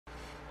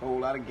Whole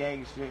lot of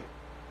gang shit.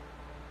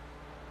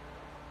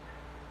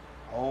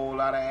 Whole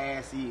lot of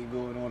ass eating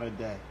going on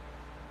today.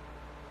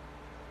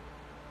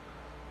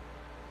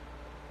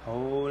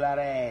 Whole lot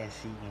of ass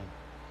eating.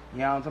 You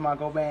know what I'm talking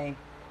about, Cobain?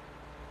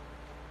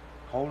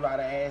 Whole lot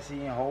of ass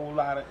eating,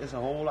 it's a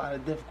whole lot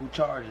of difficult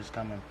charges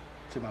coming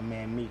to my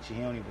man Meechie.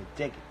 He don't even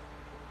take it. You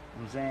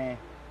know what I'm saying?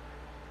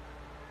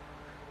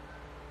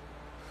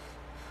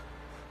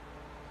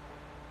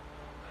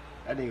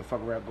 That nigga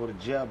fuck around, go to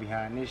jail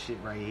behind this shit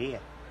right here.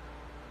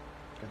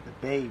 Got the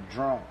babe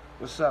drunk.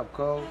 What's up,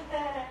 Cole?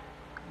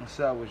 What's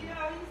up with you?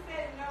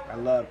 I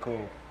love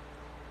Cole.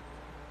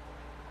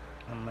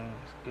 I mean,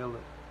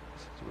 skillet.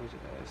 Situation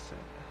ass set.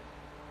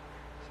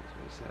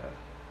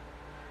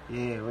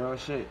 Yeah, real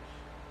shit.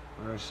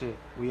 Real shit.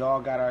 We all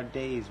got our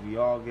days. We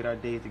all get our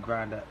days to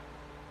grind up.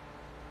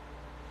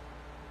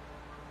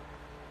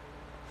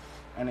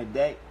 And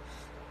today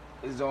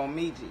is on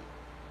Meechie.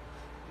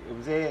 It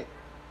was it.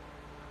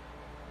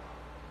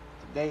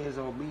 Today is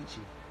on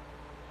Meechie.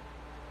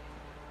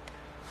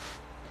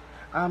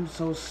 I'm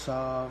so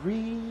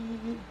sorry.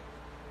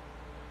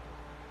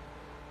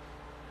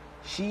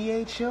 She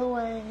ate your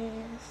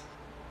ass.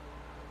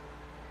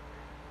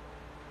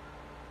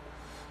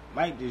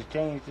 Mike just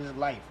changed his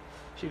life.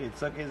 She done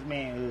took his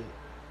manhood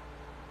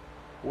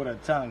with a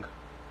tongue.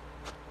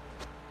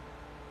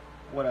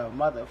 With a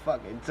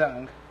motherfucking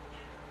tongue.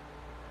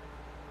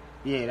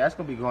 Yeah, that's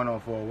gonna be going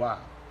on for a while.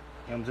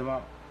 You know what I'm talking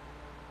about?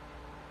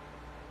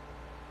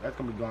 That's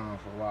gonna be going on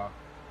for a while.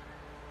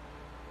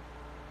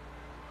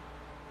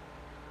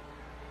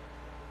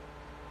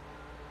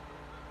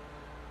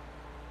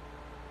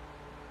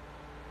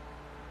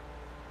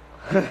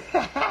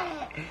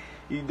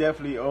 You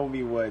definitely owe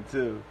me one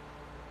too.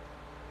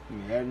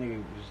 Yeah, that nigga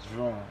was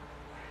drunk.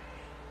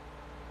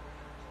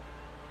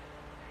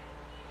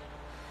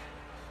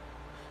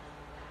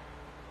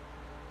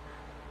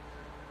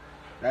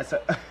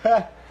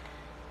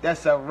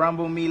 That's a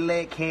rumble me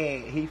leg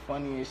head. He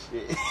funny as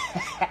shit.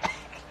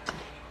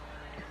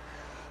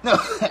 No.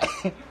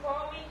 You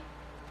call me?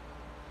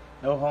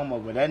 No homo,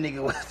 but that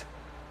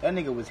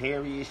nigga was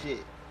hairy as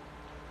shit.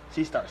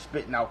 She started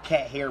spitting out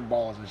cat hair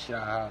balls and shit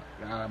out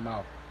her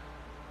mouth.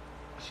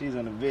 She's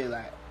on the vid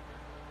like,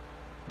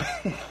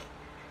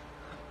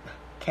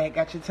 cat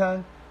got your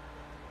tongue?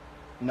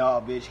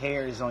 No, bitch,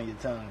 hair is on your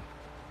tongue.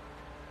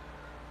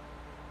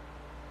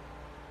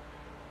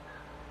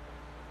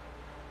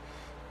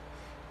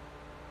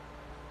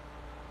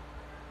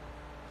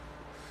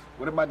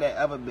 What about that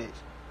other bitch?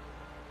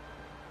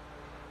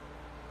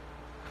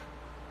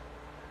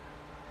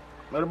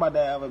 What about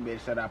that other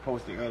bitch that I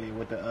posted earlier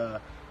with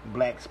the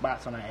black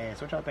spots on her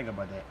ass? What y'all think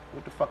about that?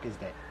 What the fuck is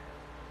that?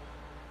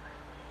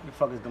 What the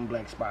fuck is them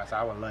black spots?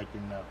 I would like to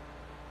know.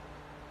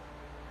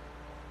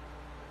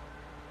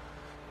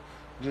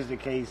 Just in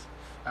case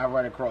I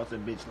run across a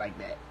bitch like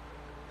that.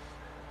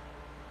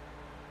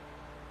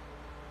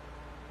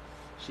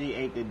 She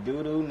ate the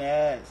doo-doo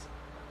nuts.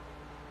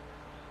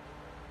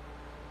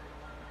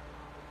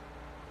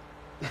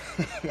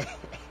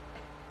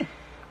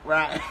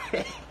 Right.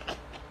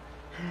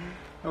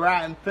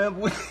 Rotten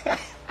pimples.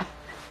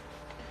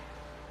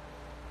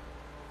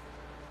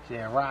 She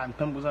had rotten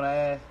pimples on her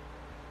ass.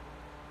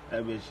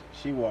 That bitch,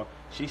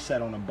 she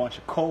sat on a bunch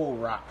of cold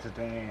rocks at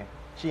the end.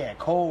 She had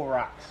cold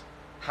rocks.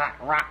 Hot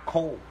rock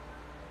cold.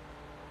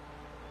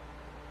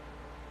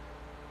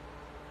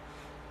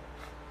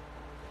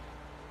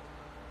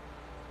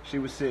 She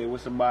was sitting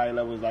with somebody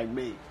that was like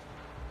me.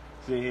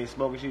 Sitting here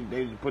smoking,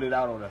 they just put it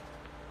out on her.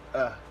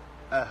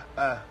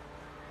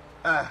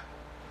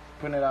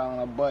 Putting it out on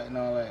her butt and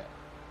all that.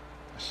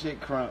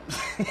 Shit crumbs.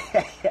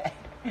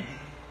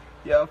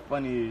 Y'all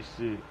funny as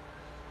shit.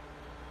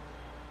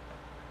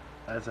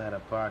 That's out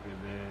of pocket,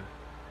 man.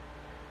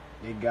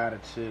 They gotta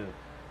chill.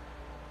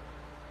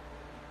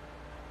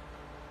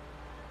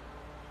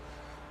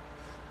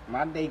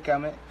 My day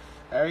coming.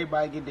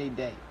 Everybody get their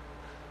day.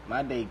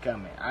 My day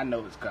coming. I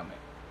know it's coming.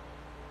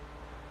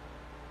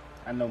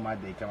 I know my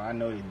day coming. I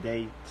know the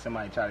day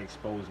somebody try to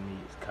expose me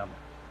is coming.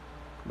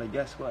 But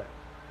guess what?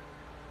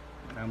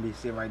 I'm gonna be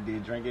sitting right there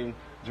drinking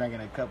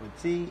a cup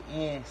of tea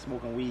and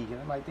smoking weed.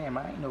 And I'm like, damn,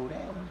 I ain't know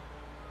that one.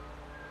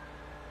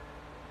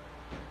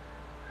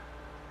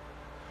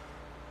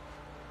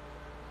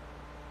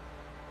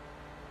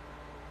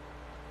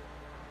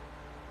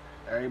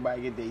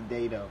 Everybody get their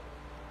day though.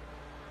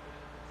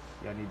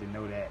 Y'all need to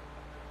know that.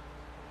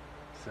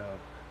 So,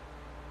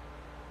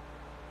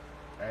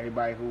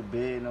 everybody who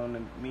bidding on the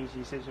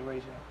Meechie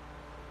situation,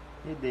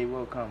 your day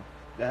will come.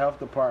 The health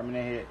department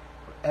in here.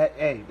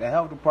 Hey, the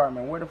health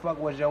department, where the fuck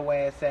was your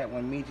ass at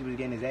when Meechie was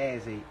getting his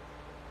ass ate?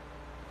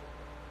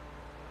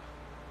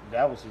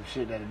 That was some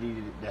shit that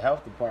the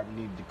health department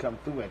needed to come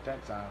through at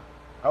that time.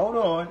 Hold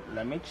on,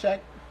 let me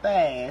check the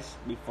ass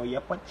before you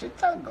put your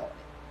tongue on it.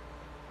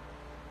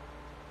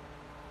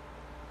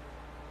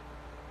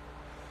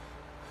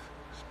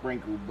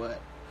 Sprinkle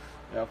butt.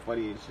 Y'all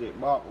funny as shit.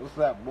 Mark, what's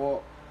up, boy?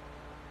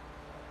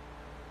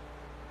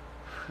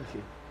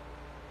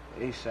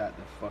 They shot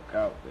the fuck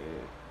out,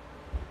 man.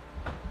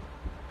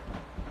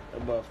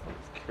 That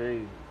motherfucker's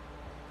crazy.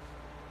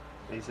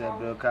 They said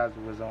Bill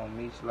Cosby was on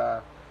Meechie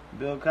live.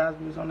 Bill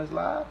Cosby was on his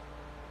live?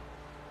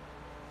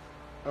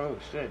 Oh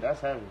shit,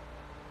 that's heavy.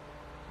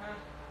 Huh?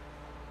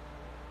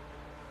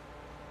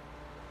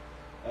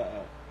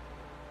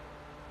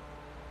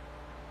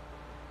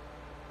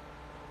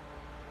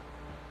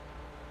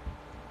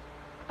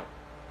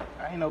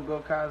 I ain't know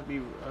Bill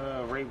Cosby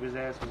raped his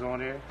ass was on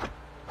there.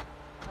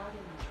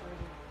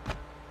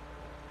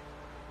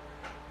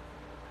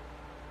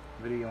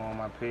 Video on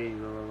my page.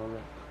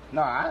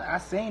 No, I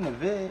seen the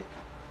vid.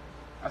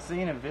 I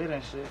seen the vid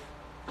and shit.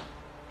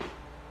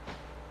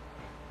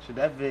 Shit,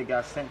 that vid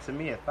got sent to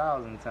me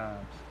 1,000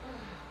 times.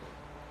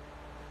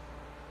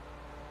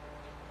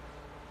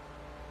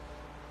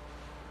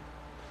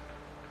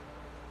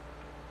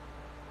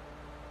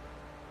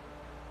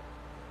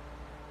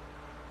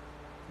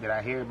 Did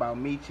I hear about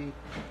Meechie?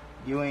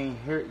 You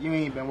ain't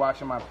been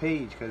watching my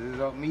page, cause it's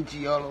all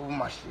Meechie all over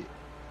my shit.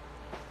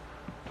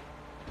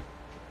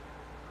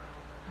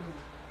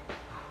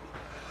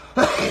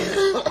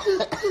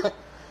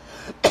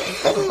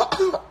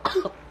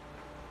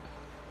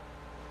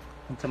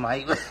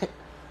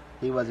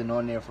 He wasn't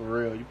on there for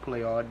real. You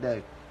play all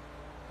day.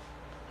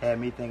 Had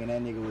me thinking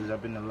that nigga was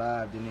up in the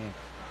live, didn't he?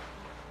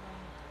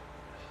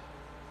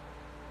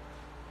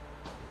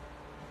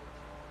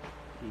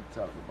 He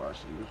talking about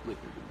she was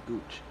licking the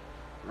gooch.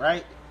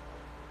 Right?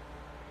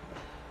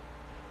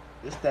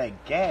 It's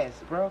that gas,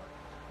 bro.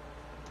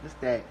 It's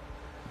that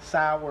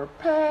sour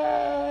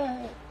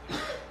patch.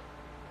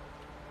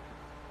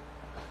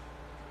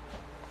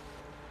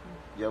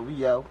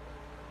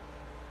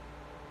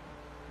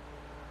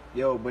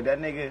 Yo, but that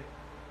nigga,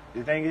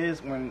 the thing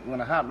is, when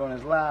I hopped on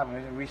his live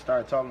and we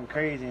started talking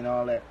crazy and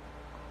all that,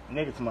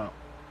 nigga come out,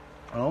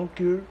 I don't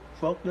care,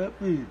 fuck that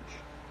bitch.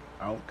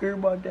 I don't care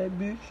about that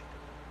bitch.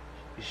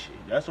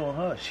 Shit, that's on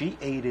her. She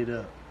ate it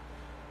up.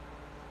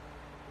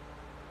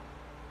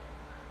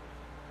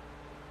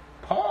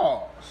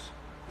 Pause.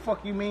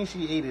 Fuck you mean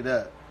she ate it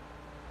up?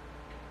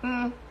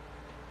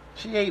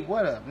 She ate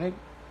what up, nigga?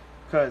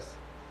 Cause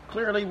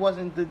clearly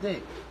wasn't the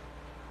dick.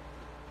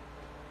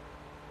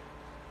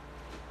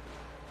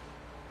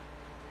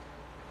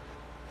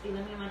 See,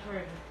 let me get my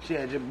charger. She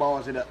had your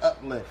balls in the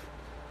uplift.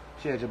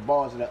 She had your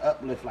balls in the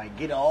uplift, like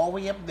get all the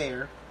way up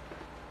there,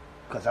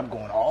 cause I'm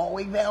going all the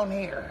way down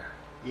here.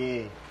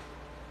 Yeah.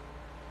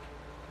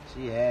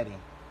 She had him.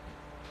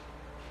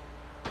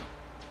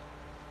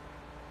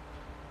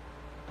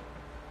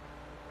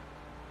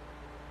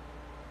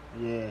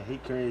 Yeah, he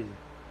crazy.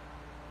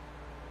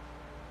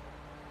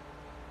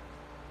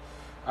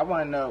 I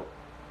want to know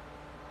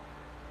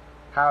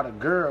how the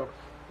girl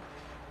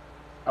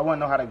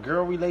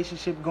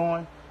relationship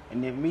going,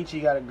 and if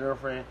Meechie got a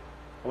girlfriend,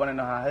 I want to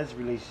know how his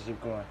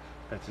relationship going.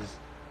 Because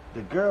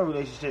the girl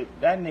relationship,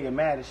 that nigga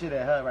mad as shit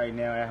at her right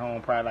now at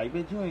home, probably like,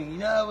 bitch, you ain't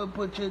never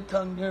put your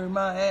tongue near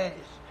my ass,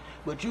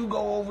 but you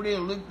go over there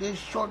and lick this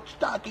short,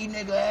 stocky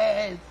nigga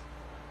ass.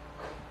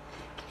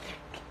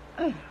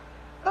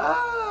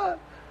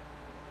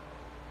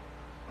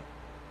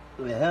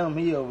 With him,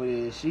 he over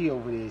there, she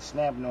over there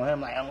snapping on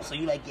him like, oh, so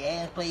you like your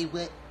ass played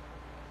with?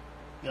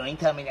 You ain't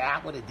tell me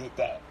that I would have did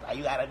that. Like,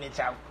 you got a bitch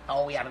out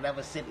all the way out of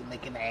another city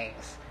licking the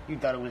ass. You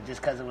thought it was just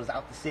because it was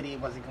out the city,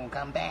 it wasn't going to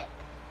come back.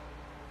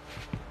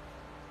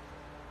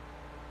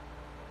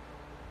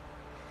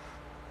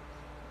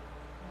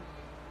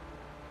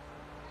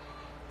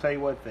 Tell you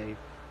what, Faith.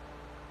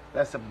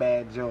 That's a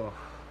bad job.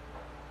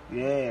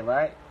 Yeah,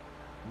 right?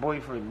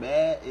 Boyfriend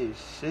bad as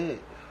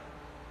shit.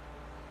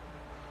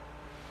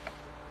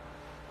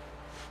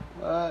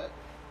 What?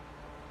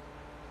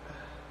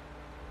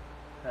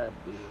 That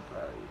bitch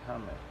probably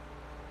humming.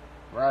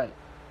 Right.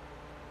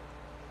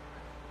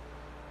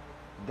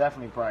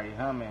 Definitely probably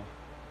humming.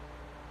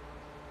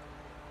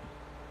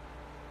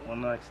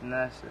 One next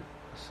Nessa.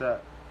 What's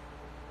up?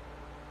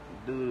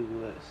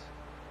 Dude was.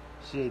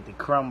 She ate the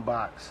crumb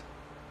box.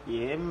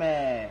 Yeah,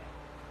 man.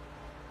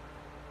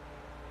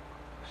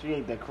 She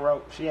ate the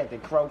crow. She had the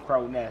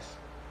crow nest.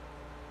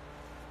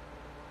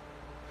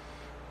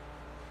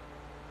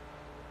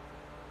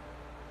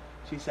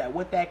 She said,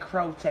 what that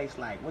crow tastes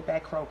like? What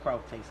that crow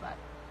tastes like?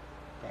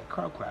 That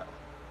crow.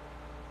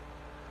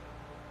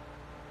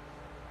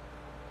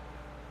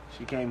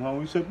 She came home.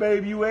 We said,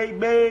 babe, you ate,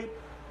 babe?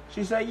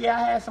 She said, yeah,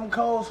 I had some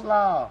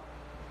coleslaw.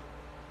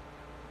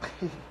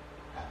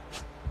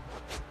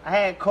 I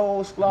had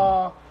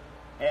coleslaw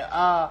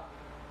and,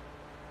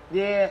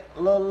 yeah,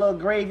 little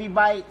gravy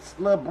bites,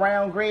 little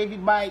brown gravy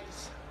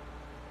bites.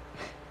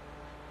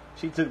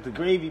 She took the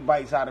gravy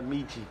bites out of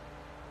Meechie.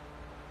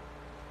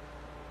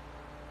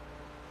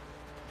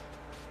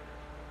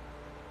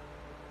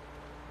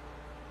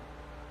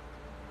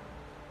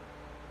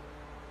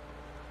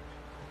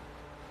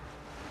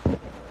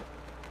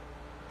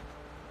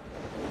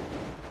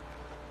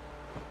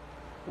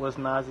 What's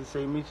Nazi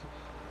say, Meechie?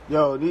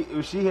 Yo,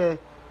 she had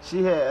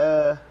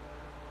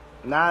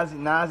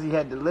Nazi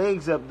had the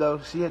legs up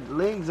though. She had the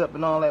legs up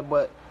and all that,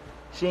 but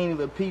she ain't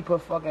even peep her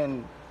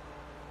fucking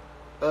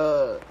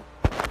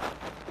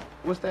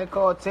what's that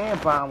called?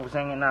 Tampon was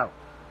hanging out.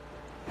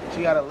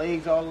 She got her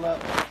legs all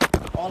up.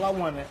 All I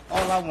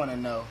wanna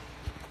know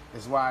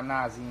is why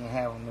Nazi ain't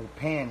having no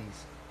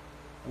panties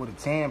with a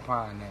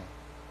tampon in.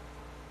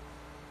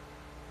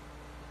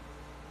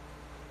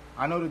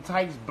 I know the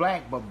type's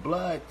black, but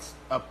blood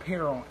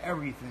appear on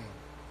everything.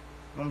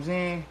 You know what I'm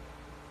saying?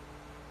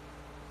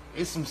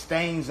 It's some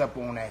stains up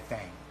on that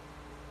thing.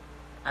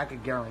 I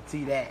could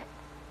guarantee that.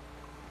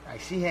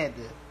 Like she had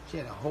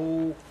the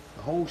whole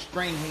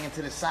string hanging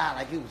to the side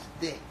like it was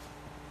a dick.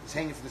 It's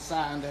hanging to the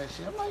side under that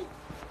shit. I'm like,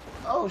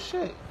 oh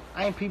shit.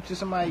 I ain't peeped to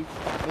somebody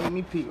made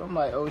me peep. I'm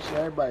like, oh shit,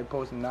 everybody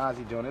posting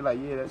Nazi joint. They're like,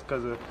 yeah, that's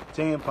because of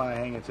tampon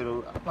hanging to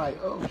the... I'm like,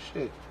 oh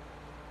shit.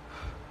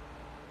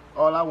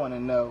 All I want to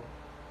know...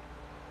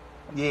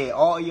 Yeah,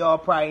 all y'all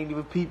probably ain't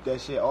even peeped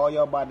that shit. All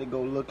y'all about to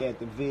go look at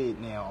the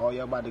vid now. All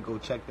y'all about to go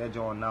check that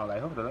joint out.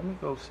 Like, hold on, let me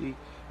go see.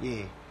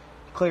 Yeah,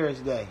 clear as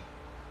day.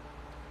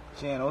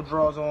 She ain't no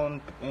draws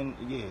on, and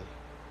yeah.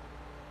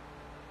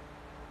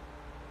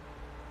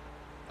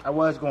 I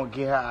was going to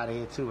get her out of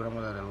here too, but I'm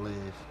going to let her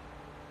live.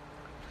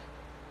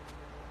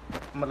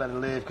 I'm going to let her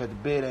live because the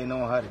bid ain't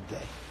on her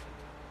today.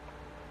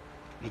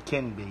 It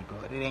can be,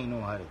 but it ain't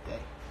on her today.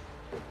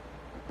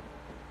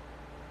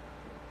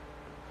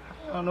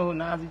 I don't know who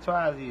Nazi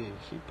Twazi is.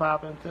 She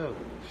popping too.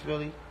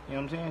 Philly, you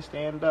know what I'm saying?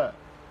 Stand up.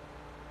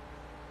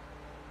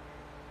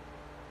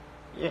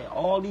 Yeah,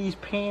 all these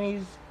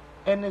panties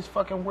in this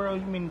fucking world,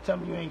 you mean to tell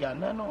me you ain't got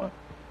nothing on?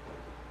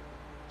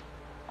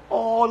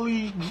 All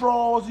these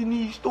drawers in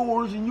these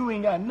stores and you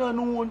ain't got nothing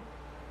on?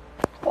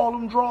 All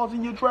them drawers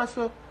in your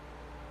dresser?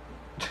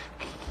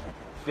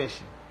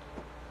 Fishing.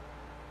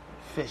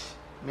 Fish.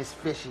 Miss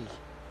Fishy.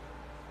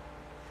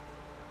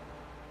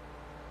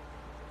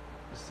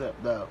 What's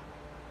up, though?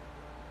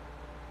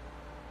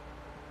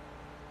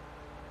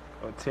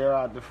 Or tear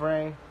out the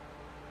frame.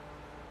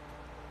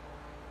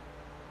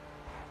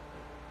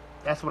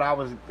 That's what I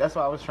was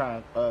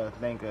trying to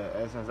think of.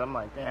 Essence. I'm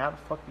like, damn, how the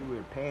fuck you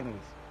wear panties?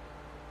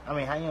 I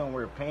mean, how you don't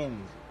wear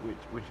panties?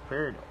 Which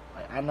period?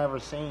 Like, I never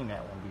seen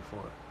that one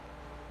before.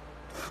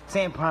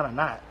 Tampon or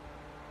not,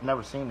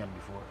 never seen that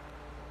before.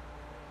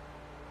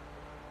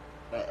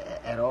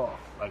 At all.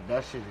 Like,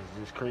 that shit is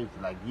just crazy.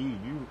 Like, you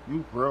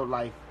real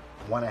life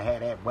want to have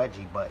that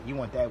wedgie butt. You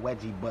want that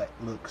wedgie butt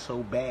look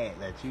so bad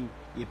that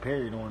your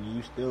period on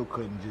you still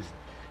couldn't just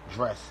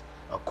dress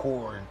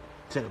according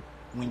to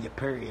when your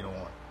period on.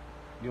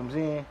 You know what I'm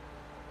saying?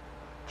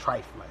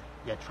 Trifling.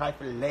 You're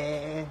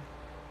trifling.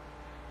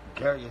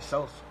 Girl, you're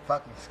so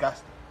fucking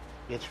disgusting.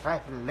 You're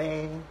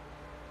trifling.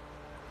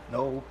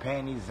 No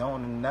panties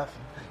on or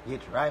nothing. You're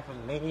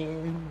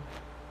trifling.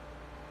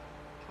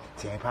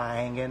 Tampon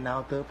hanging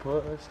out the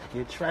puss.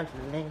 You're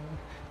trifling.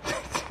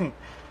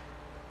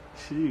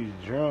 She was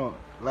drunk,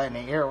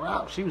 letting the air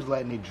out. She was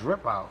letting it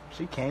drip out.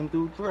 She came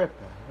through dripping.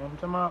 You know what I'm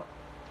talking about?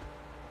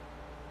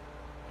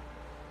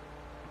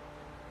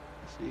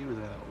 She was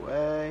in a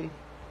way.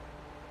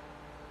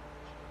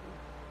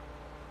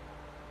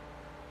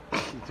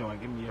 She told me,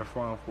 give me your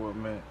phone for a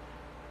minute.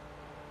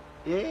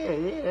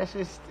 Yeah, that's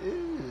just...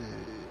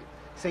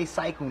 Say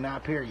cycle,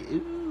 not period.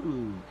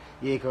 Ooh.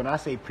 Yeah, because when I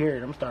say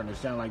period, I'm starting to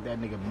sound like that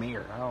nigga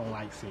Mirror. I don't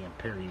like saying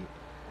period.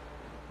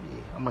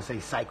 Yeah, I'm going to say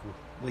cycle.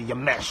 With your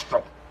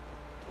menstrual.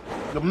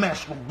 Your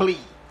menstrual bleed.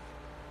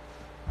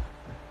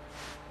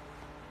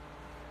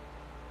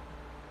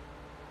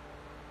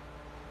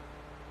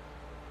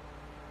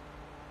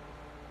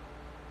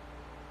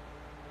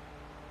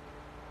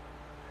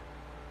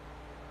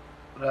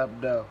 What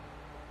up, though?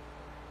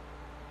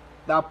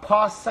 The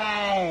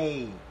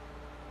pussy.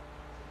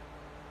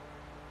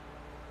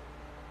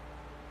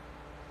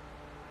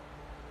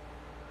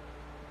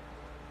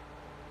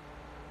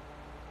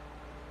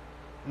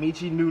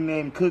 Meechie new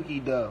name Cookie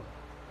Dough.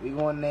 We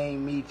gonna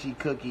name Meechie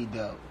Cookie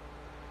Dough.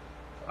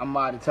 I'm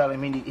about to tell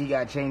him he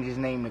gotta change his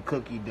name to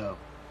Cookie Dough.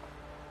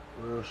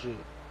 Real shit.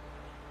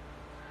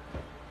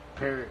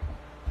 Period.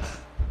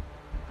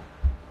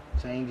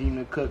 Change him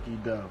to Cookie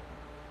Dough.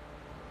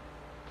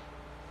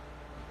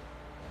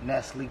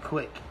 Nestle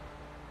Quick.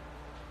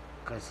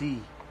 Cause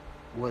he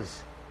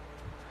was...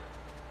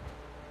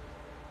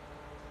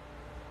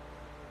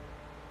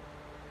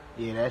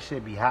 Yeah, that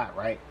shit be hot,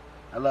 right?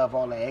 I love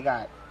all that.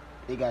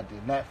 They got the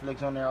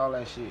Netflix on there, all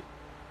that shit.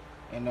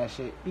 And that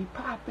shit be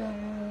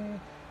poppin'.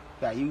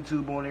 Got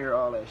YouTube on there,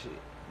 all that shit.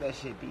 That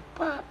shit be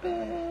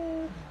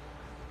poppin'.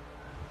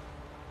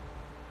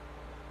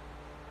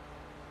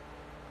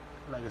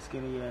 Like a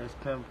skinny ass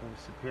pimple,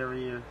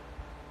 superior.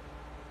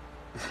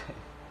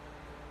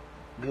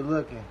 Good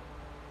looking.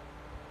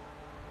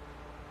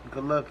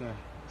 Good looking.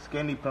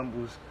 Skinny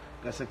pimples.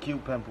 That's a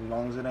cute pimple,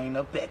 long as it ain't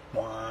a big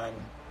one.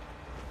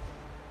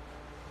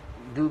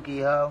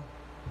 Dookie hoe.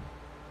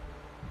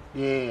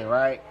 Yeah,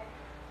 right.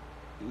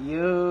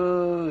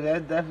 Yo,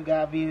 that definitely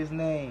gotta be his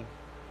name.